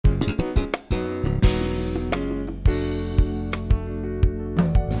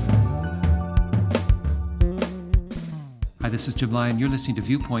this is Jim Lyon. You're listening to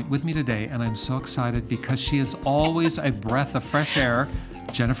Viewpoint with me today, and I'm so excited because she is always a breath of fresh air.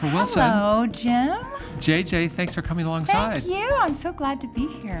 Jennifer Wilson. Hello, Jim. JJ, thanks for coming alongside. Thank you. I'm so glad to be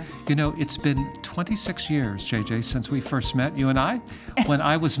here. You know, it's been 26 years, JJ, since we first met, you and I. When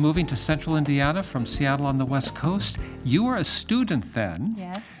I was moving to central Indiana from Seattle on the West Coast, you were a student then.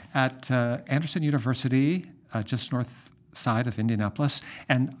 Yes. At Anderson University, just north side of Indianapolis,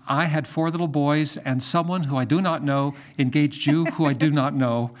 and I had 4 little boys, and someone who I do not know engaged you, who I do not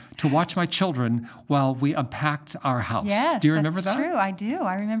know, to watch my children while we unpacked our house. Yes, do you remember that? That's true. I do.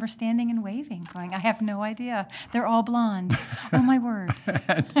 I remember standing and waving, going, I have no idea. They're all blonde. Oh, my word.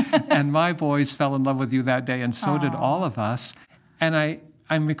 and my boys fell in love with you that day, and so did all of us. And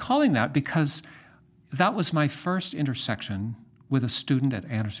I'm recalling that because that was my first intersection with a student at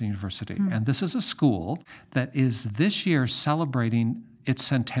Anderson University. And this is a school that is this year celebrating its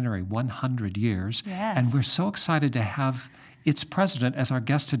centenary, 100 years. Yes. And we're so excited to have its president as our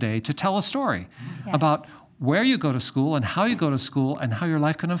guest today to tell a story about where you go to school and how you go to school and how your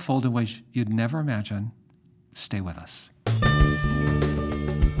life can unfold in ways you'd never imagine. Stay with us.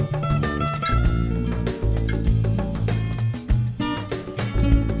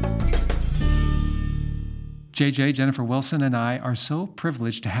 JJ, Jennifer Wilson, and I are so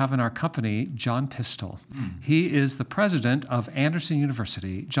privileged to have in our company John Pistol. He is the president of Anderson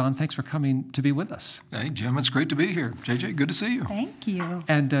University. John, thanks for coming to be with us. Hey, Jim, it's great to be here. JJ, good to see you. Thank you.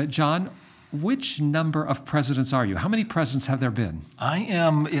 And John, which number of presidents are you? How many presidents have there been? I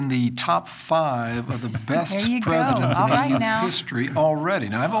am in the top 5 of the best There you go. presidents All in right AU's now. history already.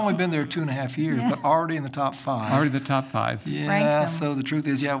 Now, I've only been there 2.5 years, but already in the top 5. Already the top 5. Yeah, Ranked 'em. so the truth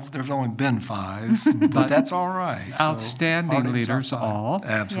is, there's only been 5, but that's all right. So, Outstanding already in the top leaders 5. all.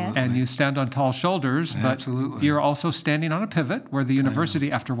 Absolutely. And you stand on tall shoulders, but Absolutely. you're also standing on a pivot where the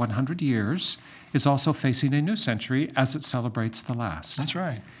university, after 100 years, is also facing a new century as it celebrates the last. That's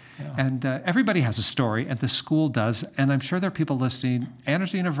right. Yeah. And everybody has a story, and the school does. And I'm sure there are people listening.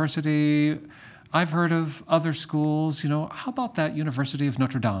 Anderson University, I've heard of other schools. You know, how about that University of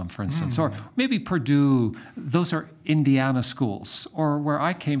Notre Dame, for instance? Or maybe Purdue. Those are Indiana schools. Or where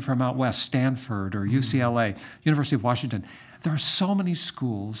I came from out west, Stanford or UCLA, University of Washington. There are so many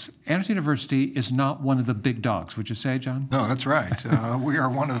schools. Anderson University is not one of the big dogs, would you say, John? No, that's right. We are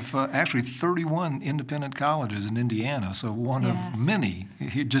one of actually 31 independent colleges in Indiana, so one of many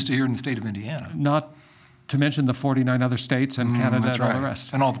just here in the state of Indiana. Not to mention the 49 other states and Canada That's and all right. the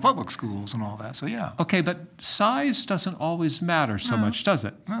rest. And all the public schools and all that, so yeah. Okay, but size doesn't always matter so much, does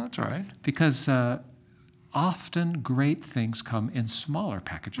it? No, that's right. Because often great things come in smaller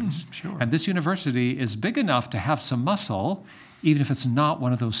packages. Sure. And this university is big enough to have some muscle, even if it's not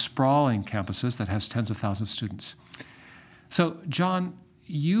one of those sprawling campuses that has tens of thousands of students. So, John,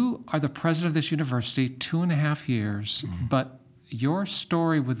 you are the president of this university 2.5 years, but your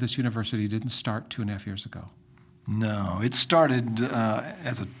story with this university didn't start 2.5 years ago. No, it started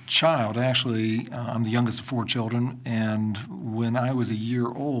as a child, actually. I'm the youngest of 4 children, and when I was a year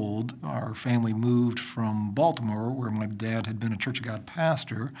old, our family moved from Baltimore, where my dad had been a Church of God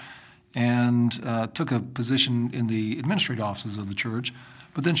pastor, and took a position in the administrative offices of the church,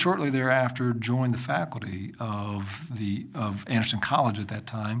 but then shortly thereafter joined the faculty of Anderson College at that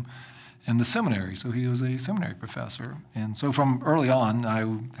time, and the seminary. So he was a seminary professor. And so from early on,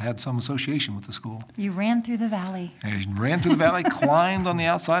 I had some association with the school. You ran through the valley. I ran through the valley, climbed on the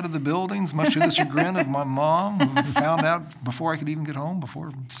outside of the buildings, much to the chagrin of my mom, who found out before I could even get home,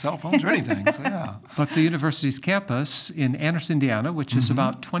 before cell phones or anything. So, yeah. But the university's campus in Anderson, Indiana, which is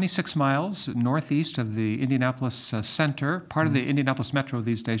about 26 miles northeast of the Indianapolis center, part of the Indianapolis metro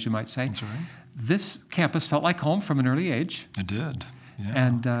these days, you might say. That's right. This campus felt like home from an early age. It did. Yeah.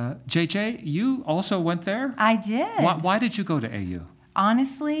 And JJ, you also went there? I did. Why did you go to AU?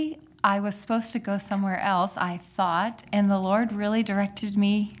 Honestly, I was supposed to go somewhere else, I thought, and the Lord really directed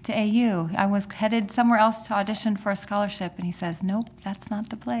me to AU. I was headed somewhere else to audition for a scholarship, and he says, nope, that's not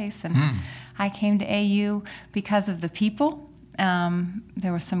the place. And I came to AU because of the people.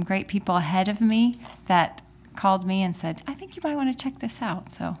 There were some great people ahead of me that called me and said, I think you might want to check this out.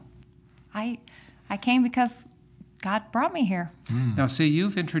 So I came because God brought me here. Now, see,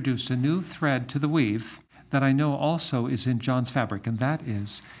 you've introduced a new thread to the weave that I know also is in John's fabric, and that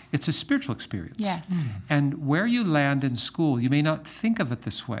is, it's a spiritual experience. Yes. And where you land in school, you may not think of it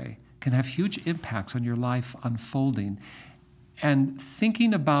this way, can have huge impacts on your life unfolding. And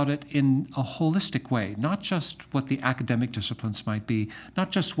thinking about it in a holistic way, not just what the academic disciplines might be,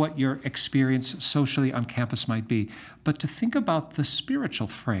 not just what your experience socially on campus might be, but to think about the spiritual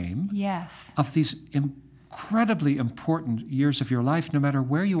frame Yes. of these incredibly important years of your life. No matter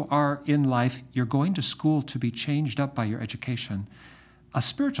where you are in life, you're going to school to be changed up by your education. A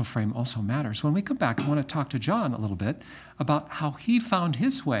spiritual frame also matters. When we come back, I want to talk to John a little bit about how he found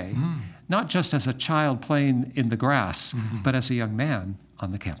his way, not just as a child playing in the grass, but as a young man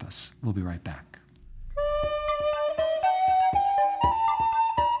on the campus. We'll be right back.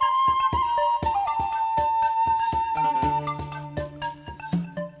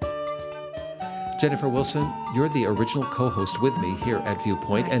 Jennifer Wilson, you're the original co-host with me here at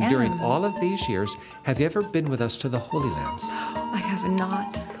Viewpoint. I during am. all of these years, have you ever been with us to the Holy Lands? I have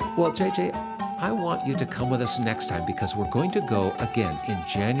not. Well, JJ, I want you to come with us next time because we're going to go again in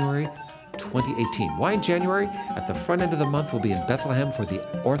January 2018. Why in January? At the front end of the month, we'll be in Bethlehem for the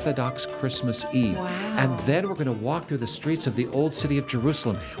Orthodox Christmas Eve. Wow. And then we're going to walk through the streets of the old city of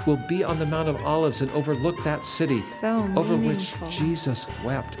Jerusalem. We'll be on the Mount of Olives and overlook that city So over which meaningful. Jesus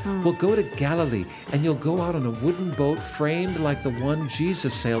wept. We'll go to Galilee, and you'll go out on a wooden boat framed like the one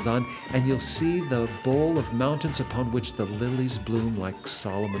Jesus sailed on, and you'll see the bowl of mountains upon which the lilies bloom like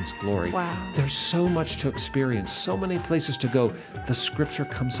Solomon's glory. Wow. There's so much to experience, so many places to go. The scripture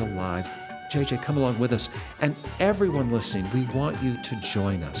comes alive. JJ, come along with us. And everyone listening, we want you to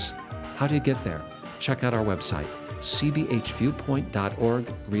join us. How do you get there? Check out our website,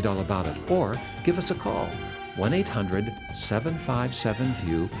 cbhviewpoint.org. Read all about it. Or give us a call,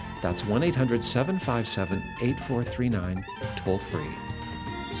 1-800-757-VIEW. That's 1-800-757-8439, toll free.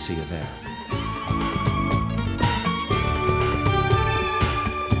 See you there.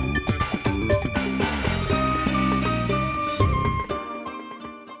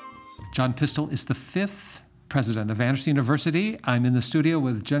 John Pistol is the 5th president of Anderson University. I'm in the studio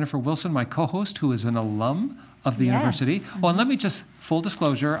with Jennifer Wilson, my co-host, who is an alum of the Yes. university. Well, and let me just, full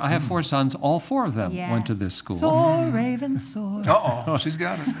disclosure, I have 4 sons. All 4 of them went to this school. Soar, raven, soar. Uh-oh, she's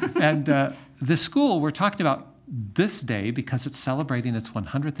got it. And the school, we're talking about this day because it's celebrating its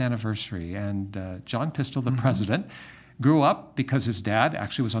 100th anniversary. And John Pistol, the president, grew up because his dad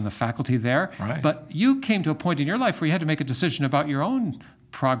actually was on the faculty there. Right. But you came to a point in your life where you had to make a decision about your own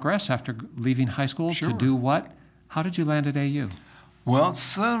progress after leaving high school Sure. to do what? How did you land at AU? Well,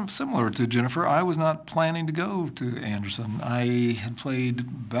 similar to Jennifer, I was not planning to go to Anderson. I had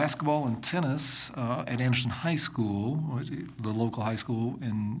played basketball and tennis at Anderson High School, the local high school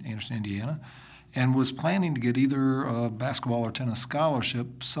in Anderson, Indiana, and was planning to get either a basketball or tennis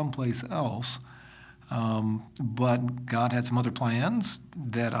scholarship someplace else. But God had some other plans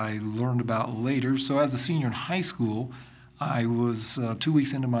that I learned about later. So as a senior in high school, I was 2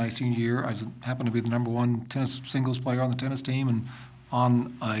 weeks into my senior year. I happened to be the number 1 tennis singles player on the tennis team and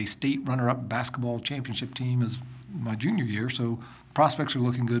on a state runner-up basketball championship team as my junior year. So prospects are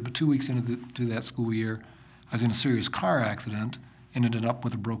looking good. But 2 weeks into that school year, I was in a serious car accident and ended up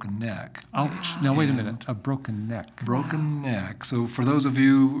with a broken neck. Ouch. Now, wait a minute. A broken neck. Broken neck. So for those of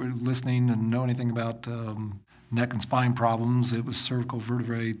you listening and know anything about neck and spine problems, it was cervical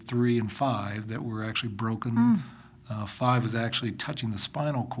vertebrae 3 and 5 that were actually broken. 5 was actually touching the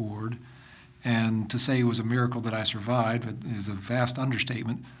spinal cord. And to say it was a miracle that I survived is a vast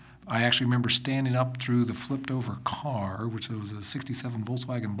understatement. I actually remember standing up through the flipped-over car, which was a 67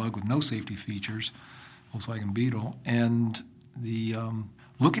 Volkswagen Bug with no safety features, Volkswagen Beetle, and the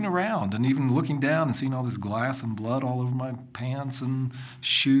looking around and even looking down and seeing all this glass and blood all over my pants and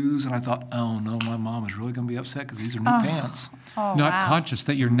shoes. And I thought, oh, no, my mom is really going to be upset because these are new pants. Oh, Not wow. conscious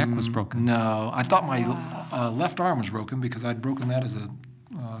that your neck was broken. No, I thought my left arm was broken because I'd broken that as a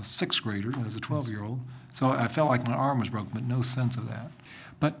 6th grader, as a 12-year-old. So I felt like my arm was broken, but no sense of that.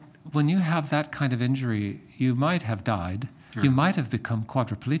 But when you have that kind of injury, you might have died. Sure. You might have become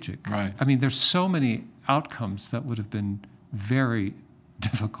quadriplegic. Right. I mean, there's so many outcomes that would have been very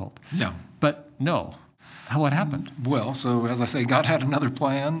difficult. Yeah. But no. What happened? Well, so as I say, God had another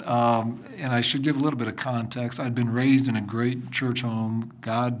plan, and I should give a little bit of context. I'd been raised in a great church home,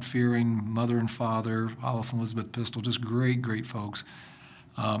 God-fearing mother and father, Hollis and Elizabeth Pistol, just great, great folks.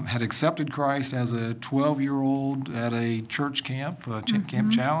 Had accepted Christ as a 12-year-old at a church camp,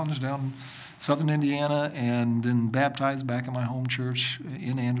 Camp Challenge down in southern Indiana, and then baptized back in my home church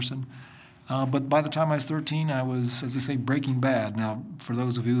in Anderson. But by the time I was 13, I was, as they say, Breaking Bad. Now, for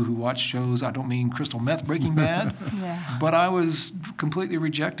those of you who watch shows, I don't mean crystal meth Breaking Bad, Yeah. but I was completely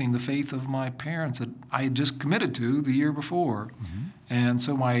rejecting the faith of my parents that I had just committed to the year before. And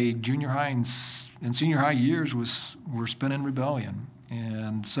so my junior high and senior high years were spent in rebellion.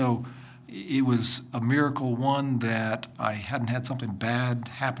 And so it was a miracle, one, that I hadn't had something bad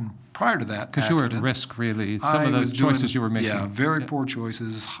happen prior to that Because you were at accident. risk, really. Some I of was those choices doing, you were making. Yeah, very poor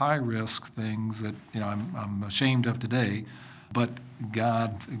choices, high risk things that I'm ashamed of today. But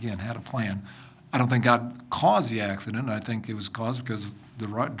God, again, had a plan. I don't think God caused the accident. I think it was caused because the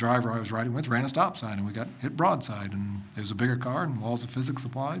driver I was riding with ran a stop sign, and we got hit broadside, and it was a bigger car, and laws of physics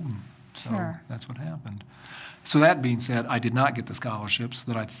applied, and so Sure. that's what happened. So that being said, I did not get the scholarships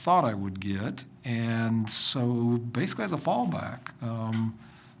that I thought I would get, and so basically as a fallback,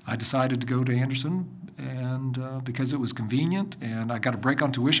 I decided to go to Anderson, and because it was convenient, and I got a break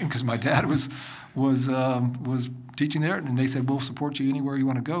on tuition because my dad was teaching there, and they said, we'll support you anywhere you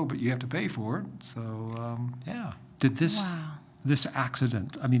want to go, but you have to pay for it. So yeah. Did this Wow. this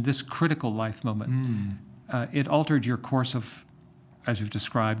accident, I mean, this critical life moment, it altered your course of, as you've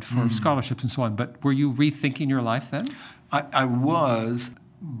described, for scholarships and so on. But were you rethinking your life then? I was,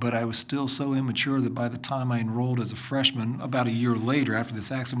 but I was still so immature that by the time I enrolled as a freshman, about a year later after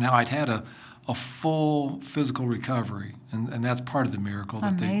this accident, now I'd had a full physical recovery, and that's part of the miracle.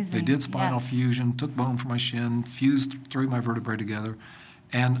 That they Amazing, did spinal yes. fusion, took bone from my shin, fused three of my vertebrae together,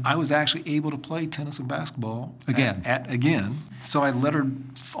 and I was actually able to play tennis and basketball Again. again. So I lettered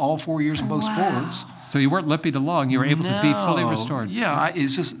all 4 years in both sports. So you weren't limping along. You were able to be fully restored. Yeah,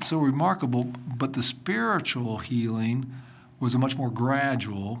 it's just so remarkable. But the spiritual healing was a much more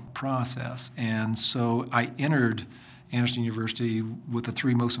gradual process. And so I entered Anderson University with the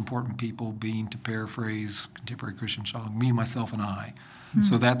three most important people being, to paraphrase contemporary Christian song, me, myself, and I.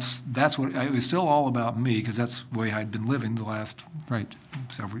 So that's what, it was still all about me, because that's the way I'd been living the last Right.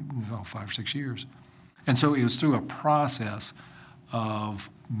 5 or 6 years. And so it was through a process of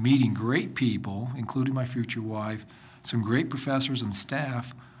meeting great people, including my future wife, some great professors and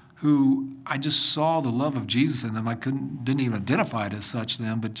staff who I just saw the love of Jesus in them. I didn't even identify it as such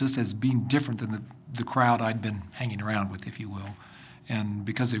then, but just as being different than the crowd I'd been hanging around with, if you will. And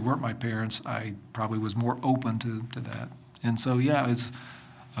because they weren't my parents, I probably was more open to that. And so, yeah, it's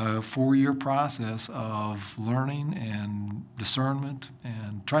a 4-year process of learning and discernment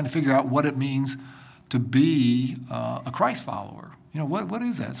and trying to figure out what it means to be a Christ follower. You know, what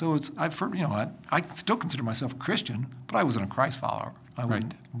is that? So I still consider myself a Christian, but I wasn't a Christ follower. I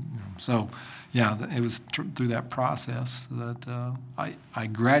wouldn't. So, yeah, it was through that process that I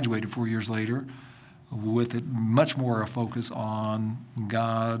graduated 4 years later with it much more a focus on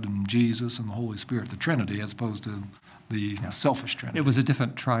God and Jesus and the Holy Spirit, the Trinity, as opposed to the selfish Trinity. It was a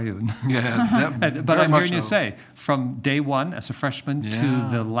different triune. Yeah, But I'm hearing you say, from day one as a freshman to Yeah.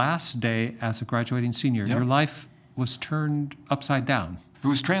 the last day as a graduating senior, Yep. your life was turned upside down It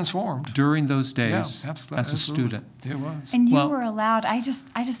was transformed. during those days Yeah, as a absolutely. student. It was. And you Well- were allowed. I just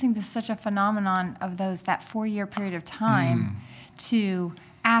think this is such a phenomenon of that 4-year period of time to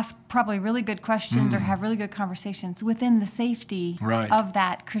ask probably really good questions or have really good conversations within the safety Right. of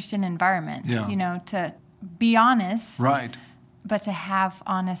that Christian environment. Yeah. You know, to be honest, Right. but to have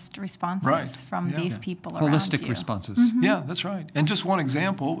honest responses Right. from Yeah. these Yeah. people around Holistic you. responses. Yeah, that's right. And just one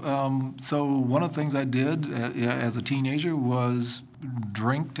example. So one of the things I did as a teenager was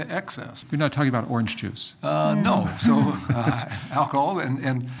drink to excess. You're not talking about orange juice. No, so alcohol,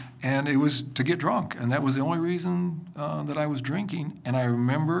 and it was to get drunk, and that was the only reason that I was drinking. And I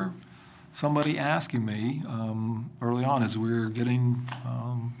remember somebody asking me early on as we were getting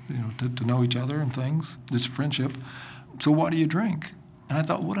to know each other and things, this friendship, so why do you drink? And I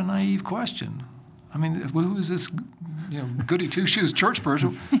thought, what a naive question. I mean, who is this goody two-shoes church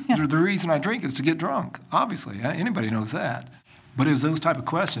person? The reason I drink is to get drunk, obviously. Anybody knows that. But it was those type of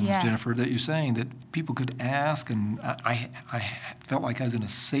questions, Yes. Jennifer, that you're saying that people could ask, and I felt like I was in a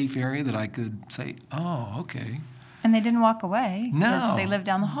safe area that I could say, oh, okay. And they didn't walk away because No. they lived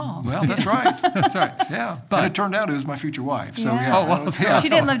down the hall. Well, that's right. That's right. Yeah. But- and it turned out it was my future wife. So, Yeah. yeah. Oh, well, that was- yeah. She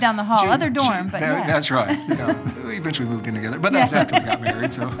didn't live down the hall, She- other dorm, but yeah. That's right. Yeah. We eventually moved in together, but that was after we got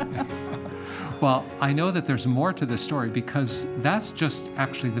married. So, Well, I know that there's more to this story because that's just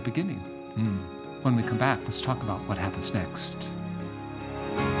actually the beginning. When we come back, let's talk about what happens next.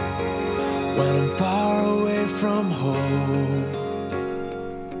 When I'm far away from home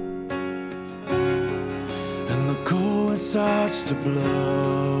and the cold starts to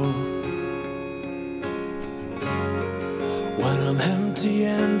blow, when I'm empty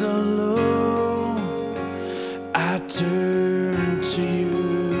and alone, I turn to you.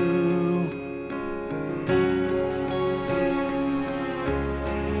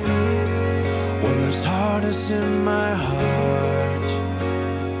 When there's hardness in my heart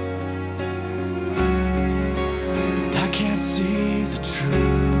and I can't see the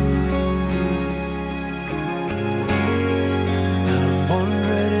truth, and I'm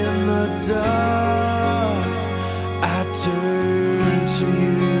wandering in the dark, I turn to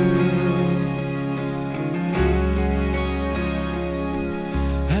you.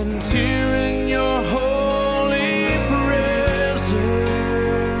 And here in your holy presence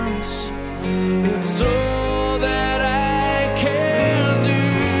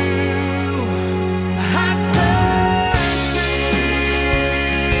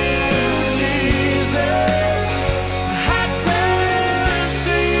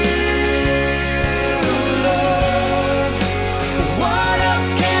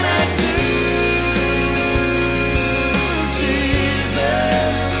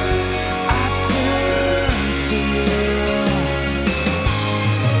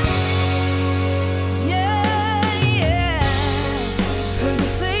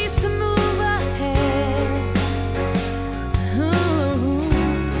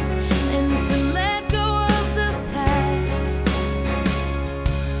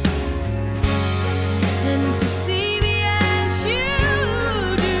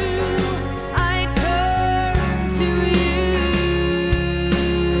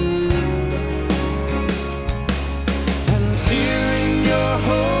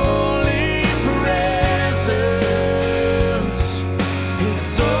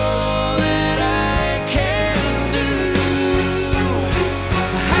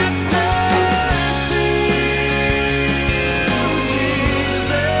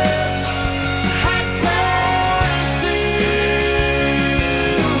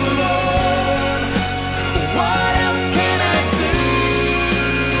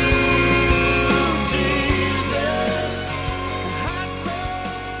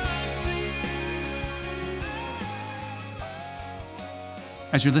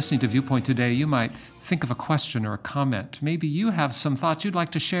As you're listening to Viewpoint today, you might think of a question or a comment. Maybe you have some thoughts you'd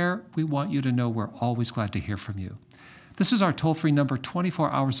like to share. We want you to know we're always glad to hear from you. This is our toll-free number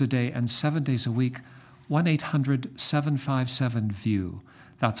 24 hours a day and 7 days a week, 1-800-757-VIEW.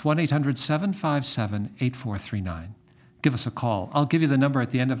 That's 1-800-757-8439. Give us a call. I'll give you the number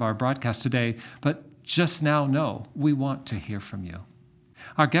at the end of our broadcast today, but just now know we want to hear from you.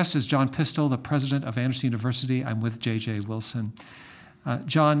 Our guest is John Pistole, the president of Anderson University. I'm with J.J. Wilson.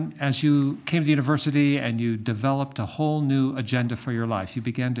 John, as you came to the university and you developed a whole new agenda for your life, you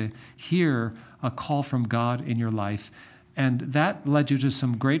began to hear a call from God in your life, and that led you to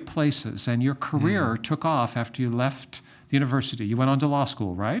some great places, and your career took off after you left the university. You went on to law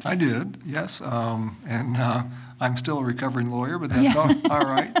school, right? I did, yes. And I'm still a recovering lawyer, but that's all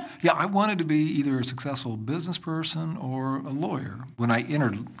right. Yeah, I wanted to be either a successful business person or a lawyer. When I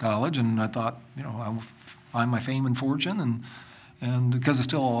entered college, and I thought, I'll find my fame and fortune, and because it's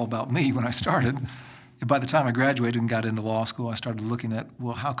still all about me when I started, by the time I graduated and got into law school, I started looking at,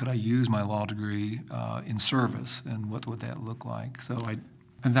 well, how could I use my law degree in service, and what would that look like?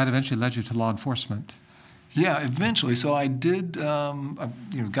 And that eventually led you to law enforcement. Yeah, eventually. So I did,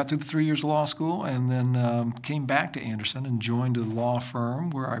 got through the 3 years of law school, and then came back to Anderson and joined a law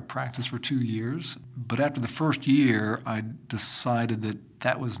firm where I practiced for 2 years. But after the first year, I decided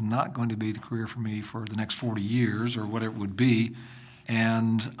that was not going to be the career for me for the next 40 years or whatever it would be.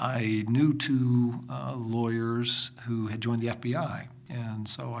 And I knew two lawyers who had joined the FBI. And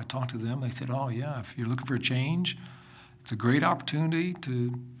so I talked to them. They said, oh, yeah, if you're looking for a change, it's a great opportunity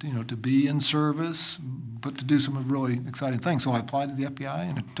to be in service, but to do some really exciting things. So I applied to the FBI,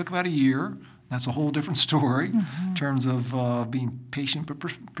 and it took about a year. That's a whole different story in terms of being patient but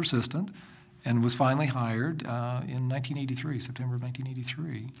persistent, and was finally hired in 1983, September of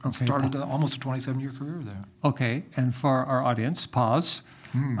 1983. And started almost a 27-year career there. Okay, and for our audience, pause.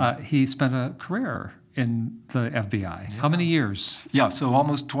 He spent a career in the FBI. Yeah. How many years? Yeah, so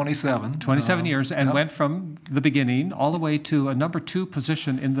almost 27. 27 years, and went from the beginning all the way to a number 2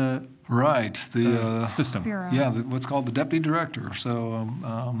 position in the system. Bureau. Yeah, what's called the deputy director. So,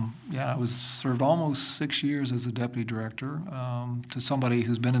 I served almost 6 years as the deputy director to somebody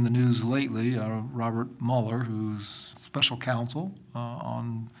who's been in the news lately, Robert Mueller, who's special counsel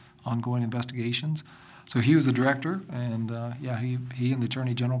on ongoing investigations. So he was the director, and he and the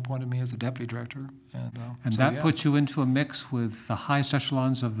Attorney General appointed me as the deputy director. And that put you into a mix with the highest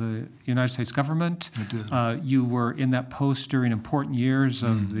echelons of the United States government. It did. You were in that post during important years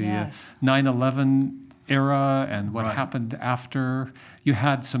of the 9/11 era and what happened after. You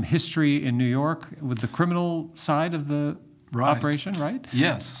had some history in New York with the criminal side of the operation, right?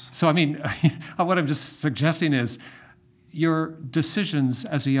 Yes. So, I mean, what I'm just suggesting is, your decisions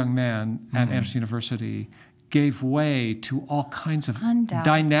as a young man at Anderson University gave way to all kinds of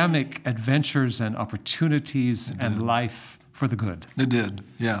dynamic adventures and opportunities and life for the good. It did,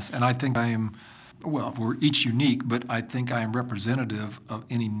 yes. And I think we're each unique, but I think I am representative of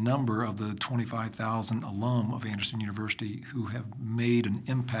any number of the 25,000 alum of Anderson University who have made an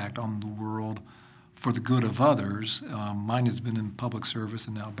impact on the world for the good of others. Mine has been in public service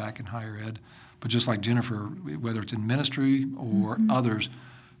and now back in higher ed. But just like Jennifer, whether it's in ministry or others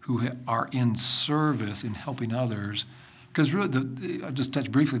who are in service in helping others, because really, I'll just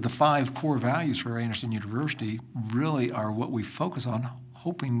touch briefly, the 5 core values for Anderson University really are what we focus on,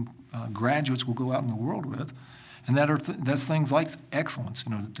 hoping graduates will go out in the world with, and that's things like excellence,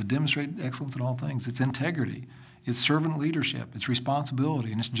 to demonstrate excellence in all things. It's integrity, it's servant leadership, it's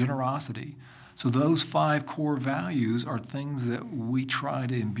responsibility, and it's generosity. So those 5 core values are things that we try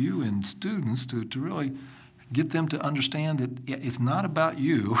to imbue in students to really get them to understand that it's not about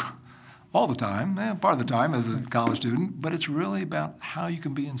you all the time, part of the time as a college student, but it's really about how you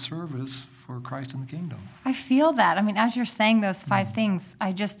can be in service for Christ and the kingdom. I feel that. I mean, as you're saying those 5 things,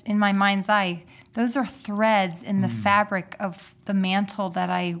 in my mind's eye, those are threads in the fabric of the mantle that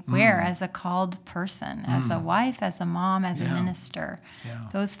I wear as a called person, as a wife, as a mom, as a minister. Yeah.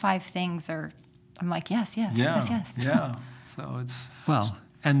 Those 5 things I'm like, yes. Yeah. So it's... Well,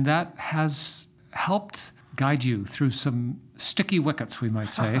 and that has helped guide you through some sticky wickets, we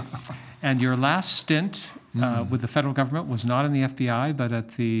might say. And your last stint with the federal government was not in the FBI, but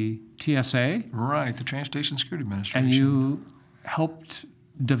at the TSA. Right, the Transportation Security Administration. And you helped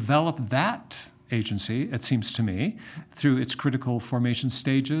develop that agency, it seems to me, through its critical formation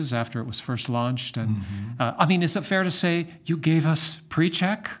stages after it was first launched. And is it fair to say you gave us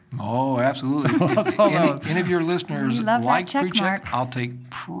PreCheck? Oh, absolutely. If any of your listeners We love that like check PreCheck, mark. I'll take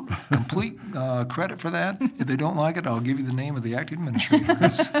complete credit for that. If they don't like it, I'll give you the name of the acting administrator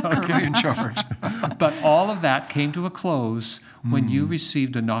who's currently in charge. But all of that came to a close when you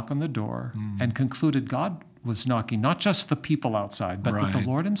received a knock on the door and concluded God was knocking, not just the people outside, but that the Right.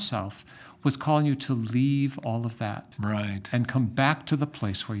 Lord himself was calling you to leave all of that Right. and come back to the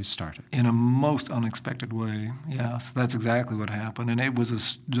place where you started. In a most unexpected way, yes, that's exactly what happened. And it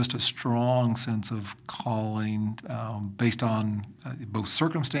was just a strong sense of calling based on both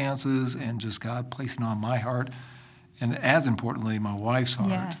circumstances and just God placing on my heart, and as importantly, my wife's heart,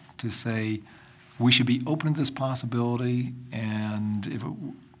 Yes. to say we should be open to this possibility, and if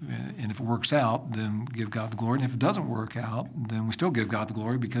it works out, then give God the glory. And if it doesn't work out, then we still give God the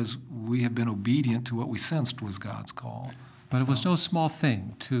glory because we have been obedient to what we sensed was God's call. But it was no small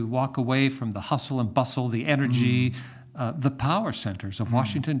thing to walk away from the hustle and bustle, the energy, the power centers of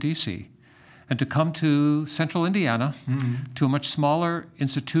Washington, D.C., and to come to central Indiana, to a much smaller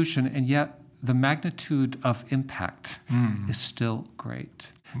institution, and yet the magnitude of impact is still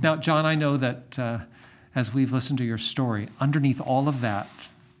great. Now, John, I know that as we've listened to your story, underneath all of that,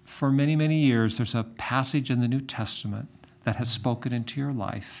 for many, many years, there's a passage in the New Testament that has spoken into your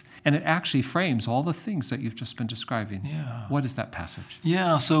life, and it actually frames all the things that you've just been describing. Yeah. What is that passage?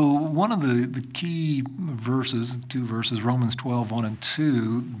 Yeah, so one of the key verses, two verses, Romans 12, 1 and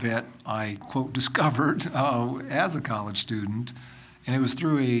 2, that I, quote, discovered as a college student, and it was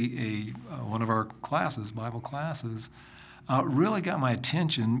through one of our classes, Bible classes, really got my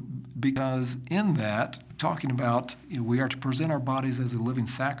attention because in that, talking about we are to present our bodies as a living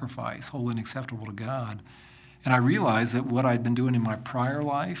sacrifice, holy and acceptable to God. And I realized that what I'd been doing in my prior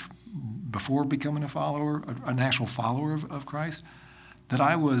life, before becoming a follower, an actual follower of Christ, that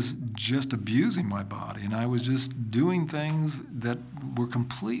I was just abusing my body, and I was just doing things that were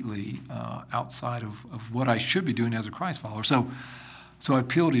completely outside of what I should be doing as a Christ follower. So I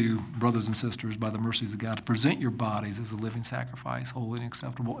appeal to you, brothers and sisters, by the mercies of God, to present your bodies as a living sacrifice, holy and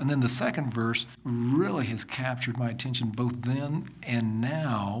acceptable. And then the second verse really has captured my attention both then and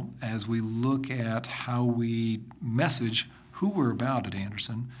now as we look at how we message who we're about at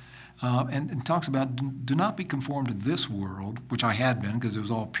Anderson. And talks about do not be conformed to this world, which I had been because it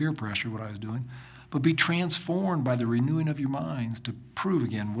was all peer pressure what I was doing, but be transformed by the renewing of your minds to prove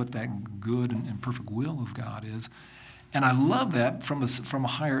again what that good and perfect will of God is. And I love that from a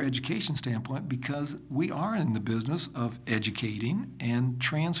higher education standpoint because we are in the business of educating and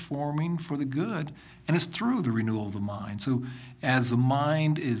transforming for the good, and it's through the renewal of the mind. So as the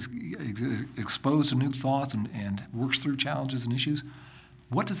mind is exposed to new thoughts and works through challenges and issues,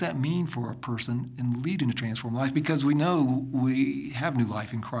 what does that mean for a person in leading a transformed life? Because we know we have new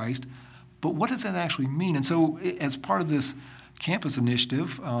life in Christ, but what does that actually mean? And so as part of this campus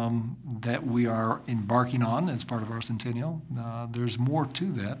initiative that we are embarking on as part of our centennial, there's more to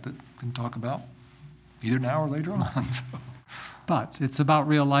that we can talk about either now or later on. But it's about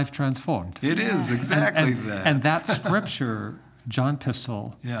real life transformed. It is exactly that. And that scripture, John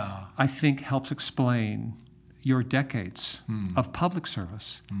Pistol, Yeah. I think helps explain your decades of public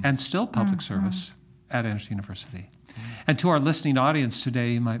service and still public service at Anderson University. And to our listening audience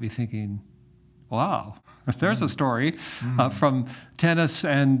today, you might be thinking, wow, there's a story from tennis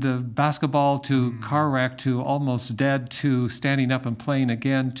and basketball to car wreck to almost dead to standing up and playing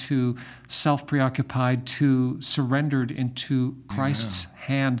again to self-preoccupied to surrendered into Christ's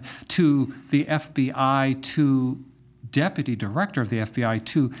hand to the FBI to deputy director of the FBI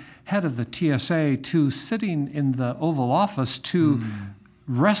to head of the TSA to sitting in the Oval Office to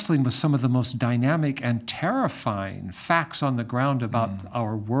wrestling with some of the most dynamic and terrifying facts on the ground about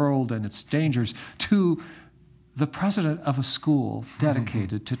our world and its dangers, to the president of a school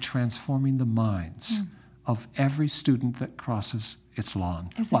dedicated to transforming the minds of every student that crosses its lawn.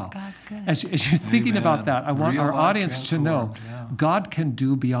 Isn't God good? As you're thinking about that, I want Real our life audience to know transformed, yeah. God can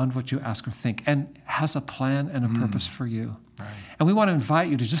do beyond what you ask or think and has a plan and a purpose for you. Right. And we want to invite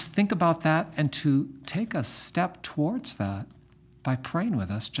you to just think about that and to take a step towards that by praying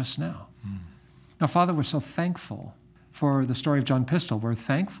with us just now. Now, Father, we're so thankful for the story of John Pistol. We're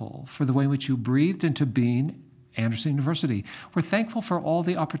thankful for the way in which you breathed into being Anderson University. We're thankful for all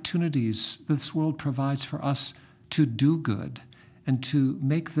the opportunities this world provides for us to do good and to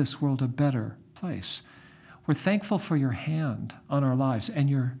make this world a better place. We're thankful for your hand on our lives and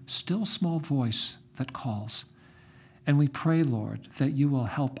your still small voice that calls. And we pray, Lord, that you will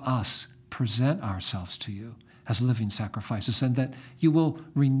help us present ourselves to you as living sacrifices, and that you will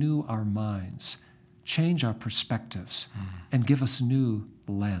renew our minds, change our perspectives, and give us new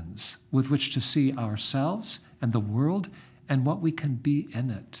lens with which to see ourselves and the world and what we can be in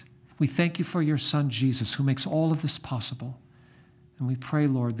it. We thank you for your Son, Jesus, who makes all of this possible. And we pray,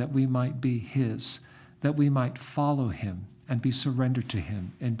 Lord, that we might be his, that we might follow him and be surrendered to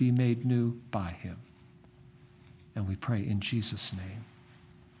him and be made new by him. And we pray in Jesus' name,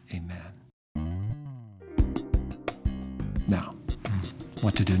 amen. Now,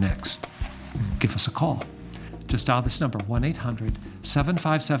 what to do next? Give us a call. Just dial this number,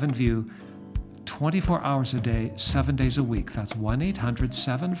 1-800-757-VIEW, 24 hours a day, 7 days a week. That's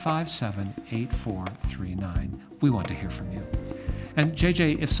 1-800-757-8439. We want to hear from you. And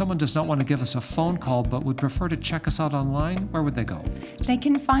JJ, if someone does not want to give us a phone call but would prefer to check us out online, where would they go? They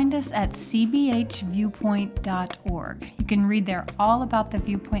can find us at cbhviewpoint.org. You can read there all about the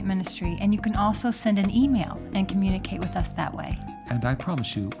Viewpoint Ministry, and you can also send an email and communicate with us that way. And I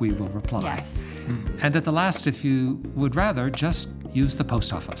promise you, we will reply. Yes. And at the last, if you would rather, just use the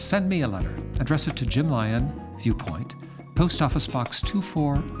post office. Send me a letter. Address it to Jim Lyon, Viewpoint, Post Office Box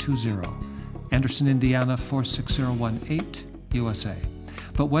 2420, Anderson, Indiana 46018, USA.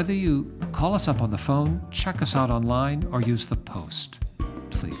 But whether you call us up on the phone, check us out online, or use the post,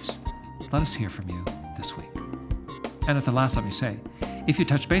 please let us hear from you this week. And at the last, let me say, if you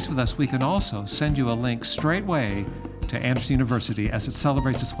touch base with us, we can also send you a link straightway to Anderson University as it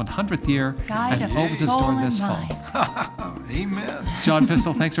celebrates its 100th year Guide and of opens its soul door and this fall. mind. Amen. John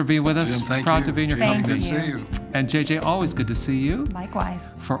Pistol, thanks for being with us. Jim, thank Proud you. to be in your Jim, Thank company. good to see you. you. And JJ, always good to see you.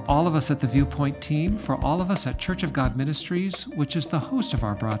 Likewise. For all of us at the Viewpoint team, for all of us at Church of God Ministries, which is the host of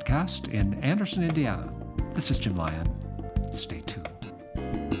our broadcast in Anderson, Indiana, this is Jim Lyon. Stay tuned.